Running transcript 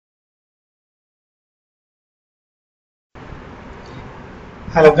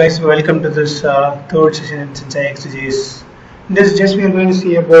Hello guys, welcome to this third session in Sencha ExtJS. In this just we are going to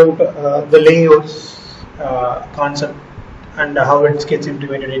see about the layouts concept and how it gets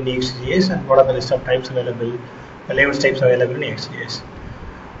implemented in the ExtJS and what are the list of types available, the layouts types available in ExtJS.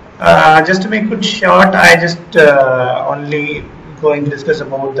 Just to make it short, I just only going to discuss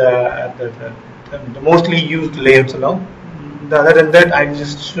about the mostly used layouts alone. Other than that, I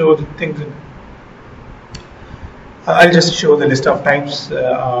just show the things. I'll just show the list of types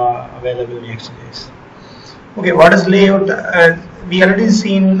available in ExtJS. Okay, what is layout? We already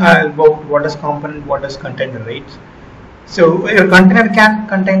seen about what is component, what is container, right? So your container can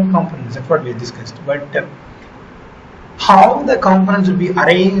contain components. That's what we discussed. But how the components will be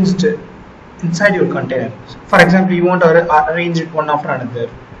arranged inside your container? For example, you want to arrange it one after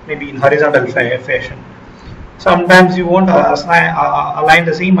another, maybe in horizontal fashion. Sometimes you want to align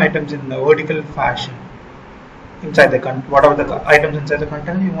the same items in the vertical fashion. Inside the whatever the items inside the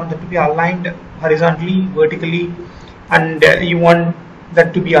container, you want it to be aligned horizontally, vertically, and you want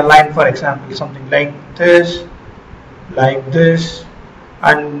that to be aligned, for example, something like this,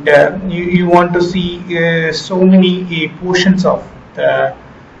 and you want to see so many portions of the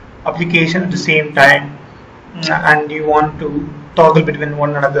application at the same time, and you want to toggle between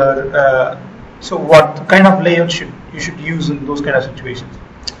one another. So what kind of layout you should use in those kind of situations?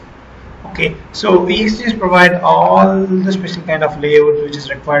 Okay, so ExtJS provide all the special kind of layout which is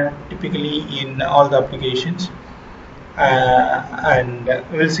required typically in all the applications, and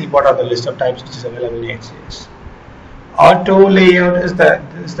we'll see what are the list of types which is available in ExtJS. Auto layout is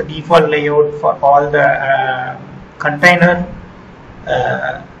the default layout for all the container,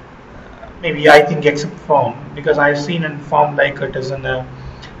 maybe I think except form, because I've seen in form like it is an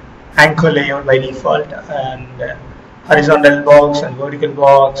anchor layout by default, and horizontal box and vertical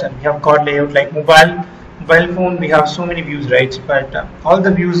box, and we have got layout like mobile phone. We have so many views, right? But all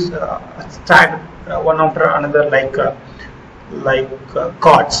the views stacked one after another like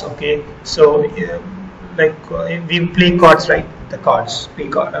cards. Okay, so we play cards, right? The cards,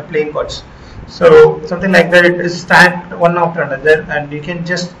 playing cards. So something like that, it is stacked one after another, and you can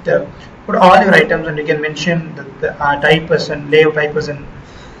just put all your items, and you can mention the type person, layout type person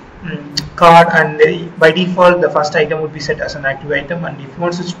card, and by default the first item would be set as an active item, and if you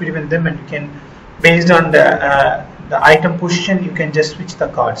want to switch between them, and you can, based on the item position, you can just switch the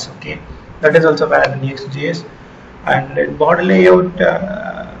cards. Okay, that is also valid in ExtJS. And border layout,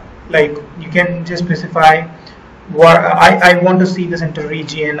 like you can just specify what I want to see the center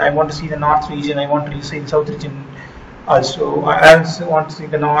region, I want to see the north region, I want to see the south region also. I also want to see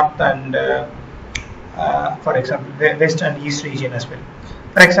the north and for example the west and east region as well.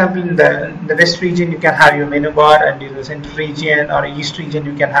 For example, in the west region, you can have your menu bar, and in the central region or east region,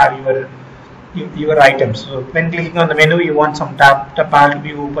 you can have your items. So when clicking on the menu, you want some tab panel to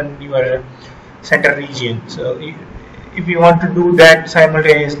be open your center region. So if you want to do that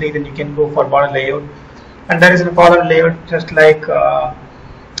simultaneously, then you can go for border layout. And there is a column layout, just like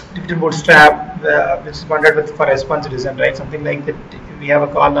digital bootstrap, which is bundled with for responsive design, right? Something like that. We have a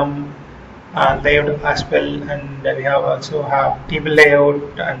column layout as well, and we also have table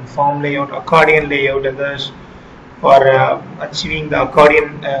layout and form layout, accordion layout, others for achieving the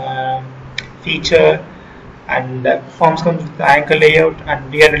accordion feature. And forms comes with the anchor layout, and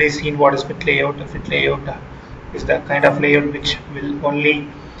we already seen what is fit layout. The fit layout is the kind of layout which will only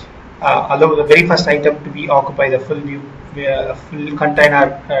allow the very first item to be occupy the full view, full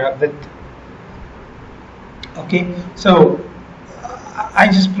container width. Okay, so I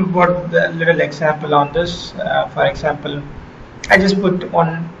just put the little example on this. For example, I just put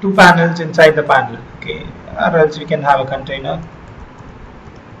two panels inside the panel. Okay, or else we can have a container.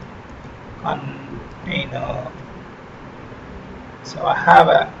 So I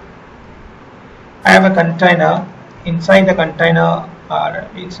have a container. Inside the container, or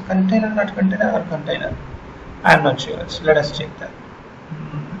it's a container, not container, or container. I'm not sure. So let us check that.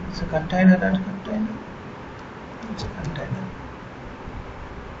 It's a container, not container. It's a container.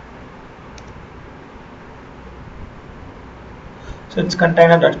 So it's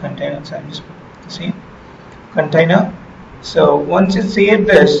container.container. So I'm just put the same container. So once you save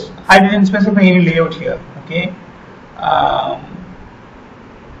this, I didn't specify any layout here. Okay.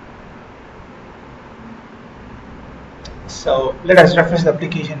 So let us refresh the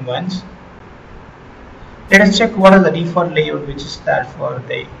application once. Let us check what is the default layout which is there for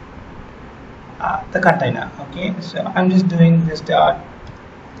the container. Okay. So I'm just doing this dot.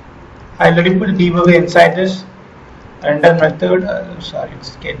 I already put a debugger inside this. Render method, sorry,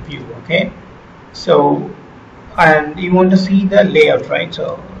 it's get view. Okay, so and you want to see the layout, right?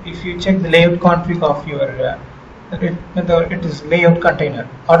 So if you check the layout config of your it is layout container,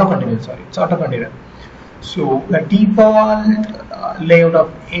 auto container, sorry, it's auto container. So the default layout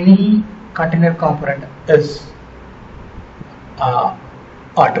of any container component is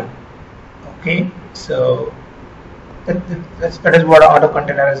auto. Okay, so that is what auto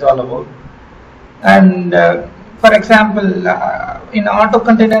container is all about. And for example, in auto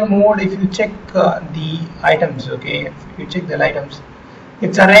container mode, if you check the items, okay, if you check the items,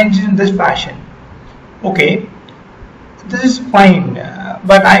 it's arranged in this fashion. Okay, this is fine,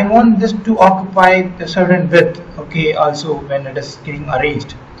 but I want this to occupy a certain width, okay, also when it is getting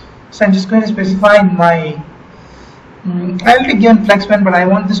arranged. So I'm just going to specify in my I will given flex pen, but I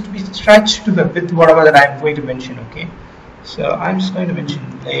want this to be stretched to the width whatever that I'm going to mention. Okay, so I'm just going to mention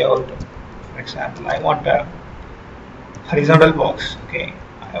layout. For example, I want a horizontal box. Okay,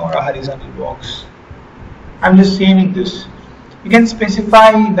 I want a horizontal box. I'm just saving this. You can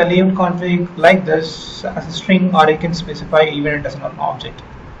specify the layout config like this as a string, or you can specify even it as an object.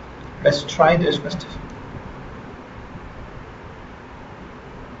 Let's try this first.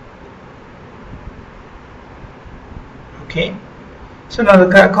 Okay, so now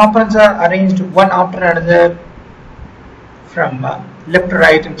the components are arranged one after another from left to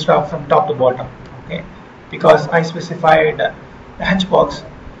right instead of from top to bottom. Okay, because I specified the hatchbox,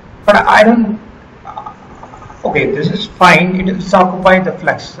 but I don't. Okay, this is fine. It is occupied the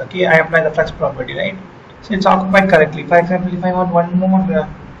flex. Okay, I apply the flex property, right? So it's occupied correctly. For example, if I want one more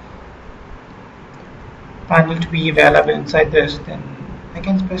panel to be available inside this, then I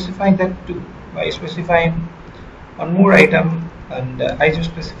can specify that too by specifying one more item, and I just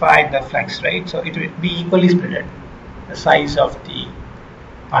specified the flex, right? So it will be equally split, the size of the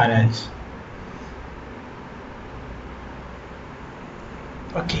panels.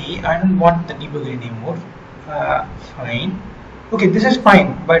 Okay, I don't want the debugger anymore. Fine. Okay, this is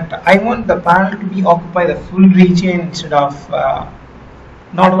fine, but I want the panel to be occupy the full region instead of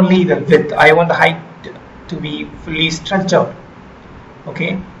not only the width. I want the height to be fully stretched out.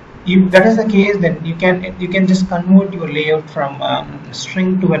 Okay. If that is the case, then you can just convert your layout from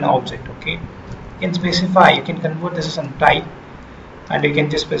string to an object. Okay, you can specify, you can convert this as a type, and you can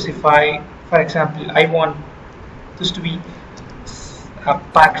just specify, for example, I want this to be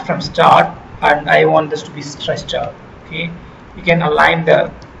packed from start, and I want this to be stretched out. Okay, you can align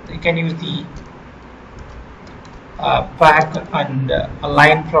you can use the pack and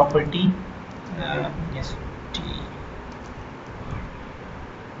align property. Yes.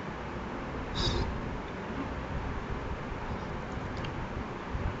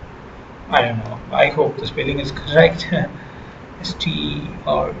 I don't know. I hope the spelling is correct.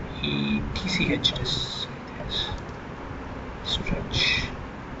 S-T-R-E-T-C-H. Yes. Stretch.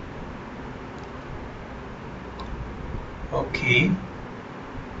 Okay.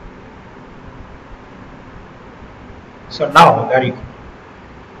 So now, there you go.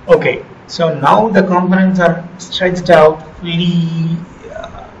 Okay. So now the components are stretched out fully,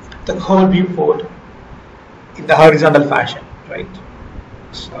 the whole viewport in the horizontal fashion, right?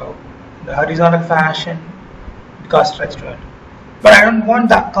 So the horizontal fashion it got stretched out, but I don't want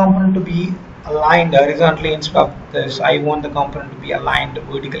that component to be aligned horizontally instead of this. I want the component to be aligned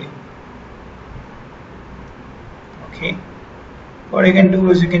vertically. Okay, what you can do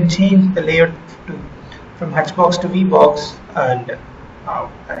is you can change the layout from hatchbox to vbox, and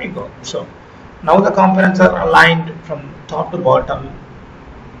there you go. So now the components are aligned from top to bottom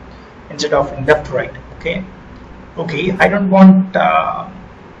instead of from left to right. Okay, I don't want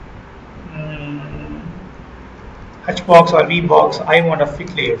hatchbox or vbox. I want a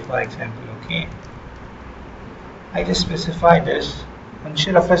fit layout, for example. Okay, I just specify this. Once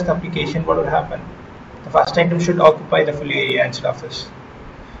you refresh the application, what will happen? The first item should occupy the full area instead of this.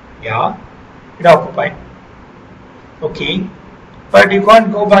 Yeah, it occupied. Okay, but you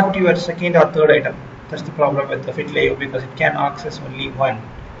can't go back to your second or third item. That's the problem with the fit layout, because it can access only one.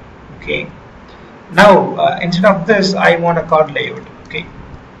 Okay, now instead of this, I want a card layout. Okay,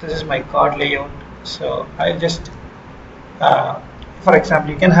 this is my card layout. So I'll just for example,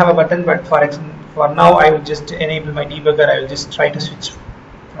 you can have a button, but for now I will just enable my debugger. I will just try to switch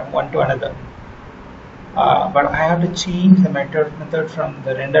from one to another, but I have to change the method from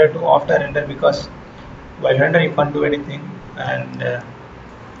the render to after render, because while render you can't do anything, and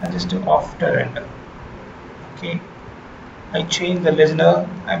I just do after render. Okay, I change the listener,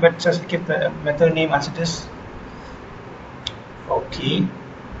 but just keep the method name as it is. Okay,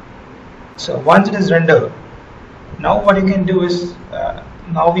 so once it is rendered, now what you can do is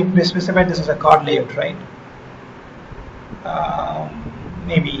now we specify this as a card layout, right?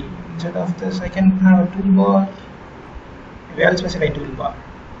 Maybe instead of this I can have a toolbar. Maybe I'll specify toolbar.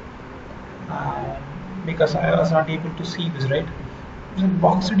 because I was not able to see this, right? Is it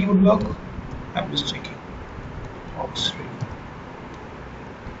box ready would work? I'm just checking. Box ready.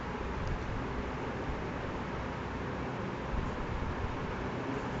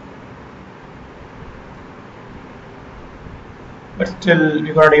 But still,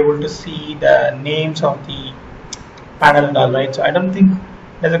 we were not able to see the names of the panel and all, right? So I don't think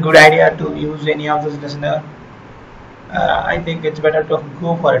that's a good idea to use any of this listener. I think it's better to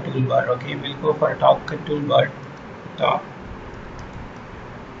go for a toolbar. Okay, we'll go for a Docker toolbar.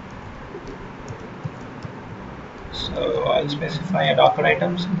 So I'll specify a Docker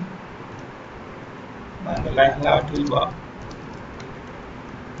items and I'll have a toolbar.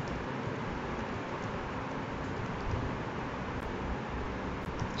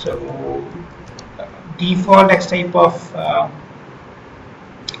 So default X type of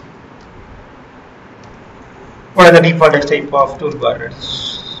what are the default X type of toolbar?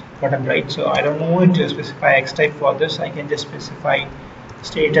 It's button, right? So I don't know to specify X type for this. I can just specify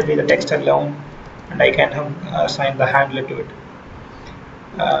stated with the text alone, and I can assign the handler to it.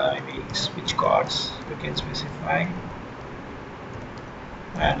 Maybe switch cards we can specify,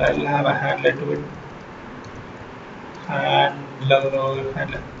 and I'll have a handler to it.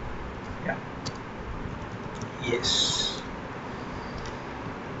 Handler. Yeah. Yes.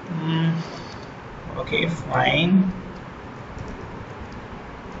 Okay, fine.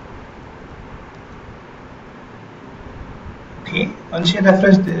 Okay, once you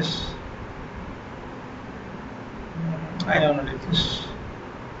refresh this, I don't know if this.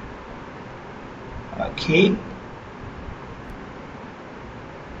 Okay.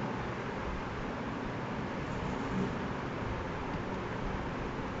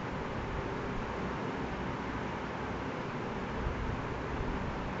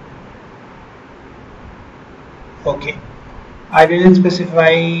 Okay, I didn't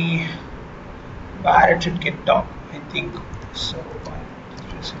specify where it should get docked. I think so. I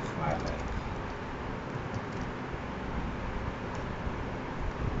specify like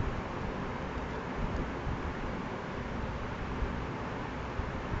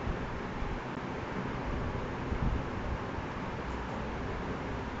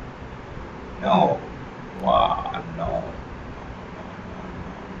no. Wow, no.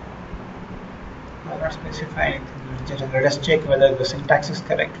 I'm not specifying anything. Let us check whether the syntax is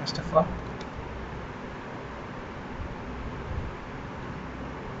correct first of all.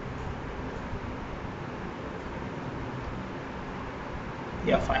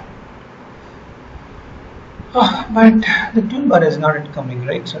 Yeah, fine. But the toolbar is not coming,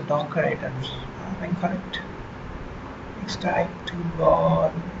 right? So Docker items are incorrect. Extract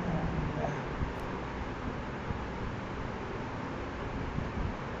toolbar.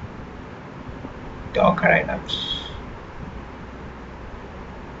 Docker items.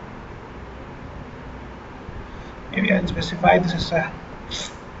 Maybe I'll specify this as a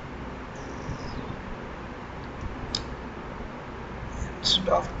instead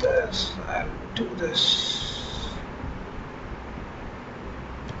of this, I'll do this.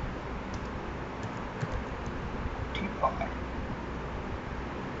 Toolbar.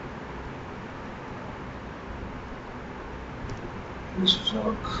 This will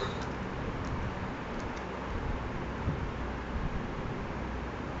work.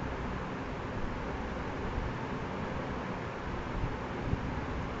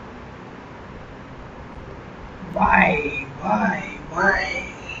 Why?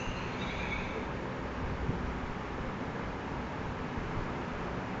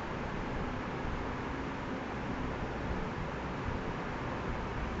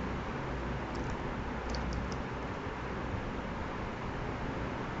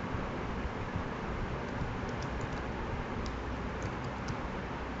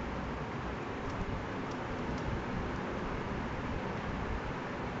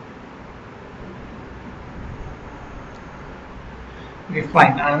 Okay,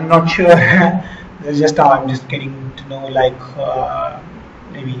 fine. I'm not sure. This is just how I'm just getting to know, like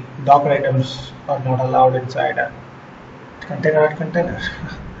maybe Docker items are not allowed inside a container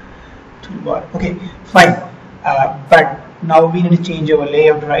toolbar. Okay, fine. But now we need to change our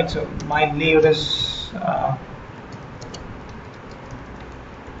layout, right? So my layout is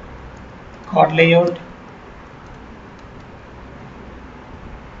card layout.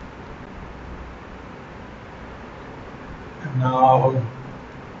 Now,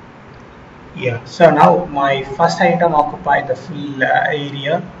 yeah, so now my first item occupied the full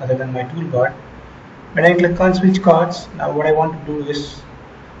area other than my toolbar. When I click on switch cards, now what I want to do is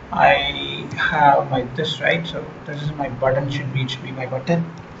I have my this, right? So this is my button, should be my button.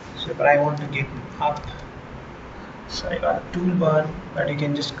 So but I want to get up. So I got a toolbar, but you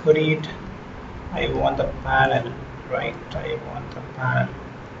can just query it I want the panel, right? I want the panel.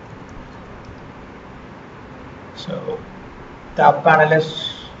 So the app panel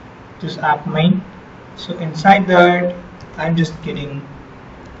is this app main. So inside that, I'm just getting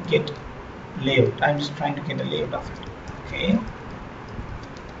get layout. I'm just trying to get the layout of it. Okay.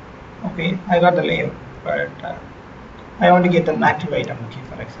 Okay, I got the layout, but I want to get an active item. Okay,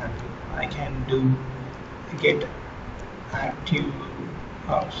 for example, I can do get active.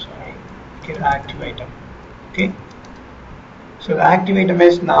 Oh, sorry, get active item. Okay. So the active item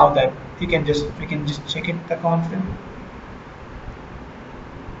is now that we can just check it the config.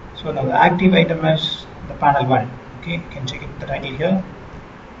 So now the active item is the panel 1. Okay, you can check it the title here.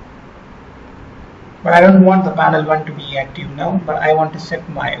 But I don't want the panel 1 to be active now, but I want to set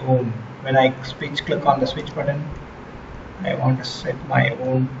my own. When I click on the switch button, I want to set my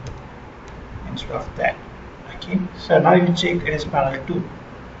own instead of that. Okay, so now you check it is panel 2.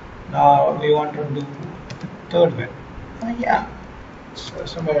 Now we want to do the third one. Yeah, so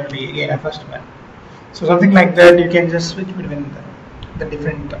similarly again a first one. So something like that, you can just switch between the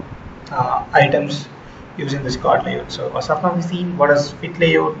different items using this card layout. So as of now we've seen what is fit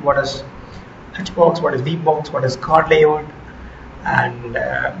layout, what is Hbox, what is Vbox, what is card layout, and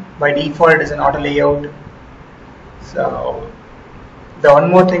by default it is an auto layout. So the one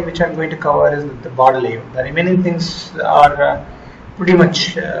more thing which I'm going to cover is the border layout. The remaining things are pretty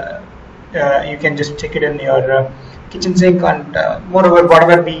much you can just check it in your kitchen sink, and moreover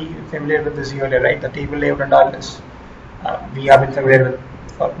whatever be familiar with this earlier, right? The table layout and all this we have been familiar with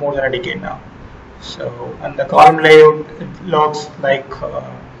for more than a decade now. So and the column layout, it looks like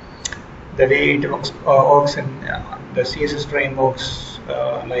the way it works in the CSS frameworks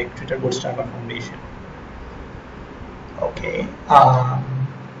like Twitter Bootstrap and Foundation. Okay.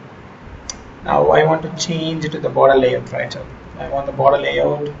 Now I want to change it to the border layout, right? So I want the border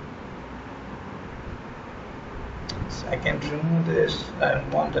layout. So I can remove this. I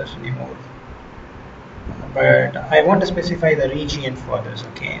don't want this anymore. But I want to specify the region for this.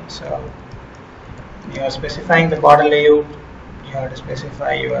 Okay. So you are specifying the border layout. You have to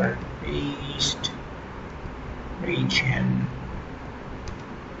specify your east region.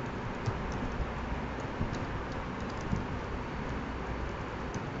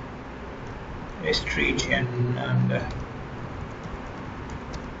 West region and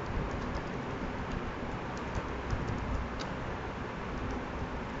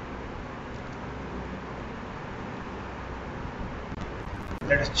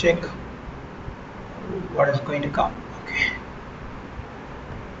let us check what is going to come.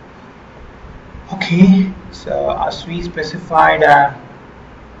 Okay, so as we specified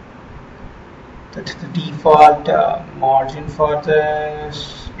the default margin for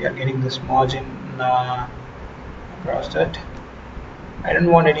this, we are getting this margin across it. I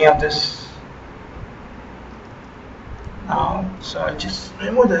don't want any of this now, so I'll just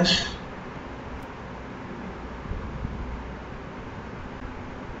remove this.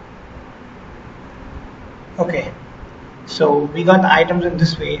 Okay, so we got the items in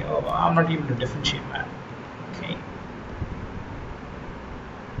this way. Oh, I'm not able to differentiate that. Okay,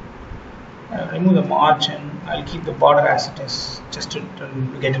 I'll remove the margin. I'll keep the border as it is, just to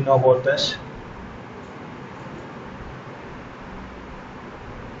get to know about this.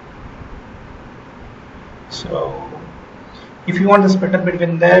 So if you want the splitter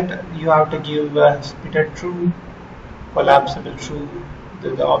between that, you have to give splitter true, collapsible true.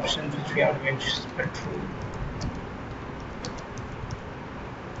 The options which we have to make split true.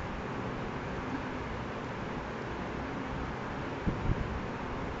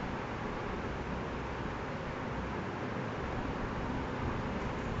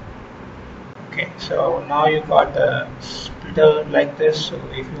 Okay, so now you got the splitter like this. So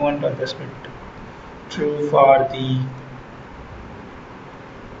if you want the split true for the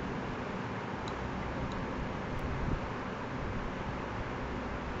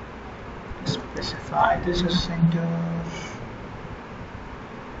specify this is center,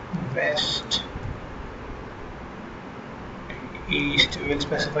 west, east. We'll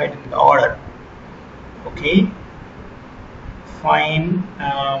specify it in the order. Okay, fine.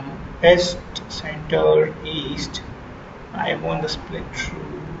 West, center, east. I want the split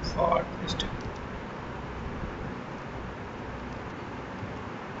true for this.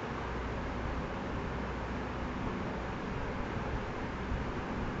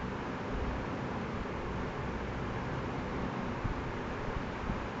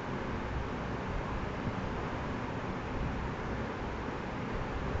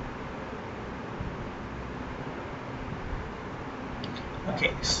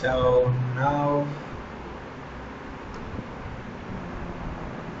 Okay, so now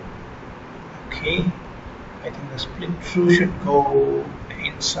Okay, I think the split through should go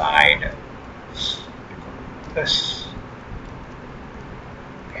inside this.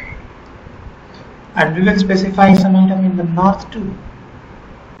 Okay. And we will specify some item in the north too.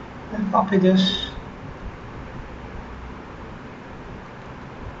 I'll copy this.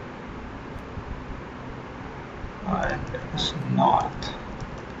 And this north.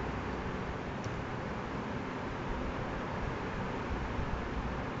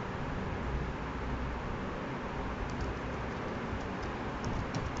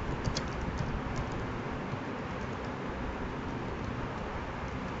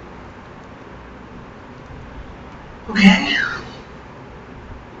 Okay.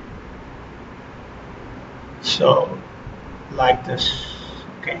 So, like this.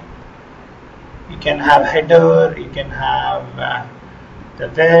 Okay. You can have header, you can have the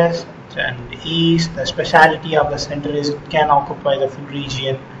west and east. The speciality of the center is it can occupy the full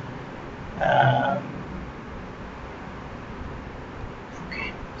region.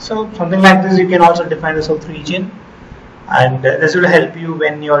 Okay. So something like this, you can also define the south region, and this will help you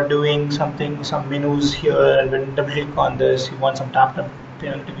when you're doing something, some menus here, and when double click on this, you want some tap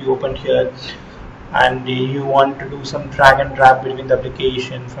panel to be opened here, and you want to do some drag and drop between the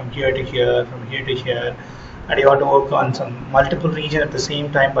application from here to here, from here to here, and you want to work on some multiple region at the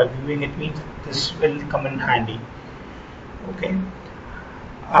same time by viewing it, means this will come in handy. Okay.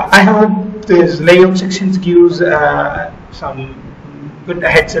 I have this layout sections gives some good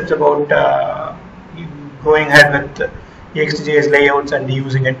headsets about going ahead with the ExtJS layouts and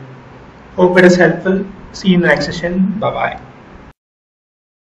using it. Hope it is helpful. See you in the next session. Bye bye.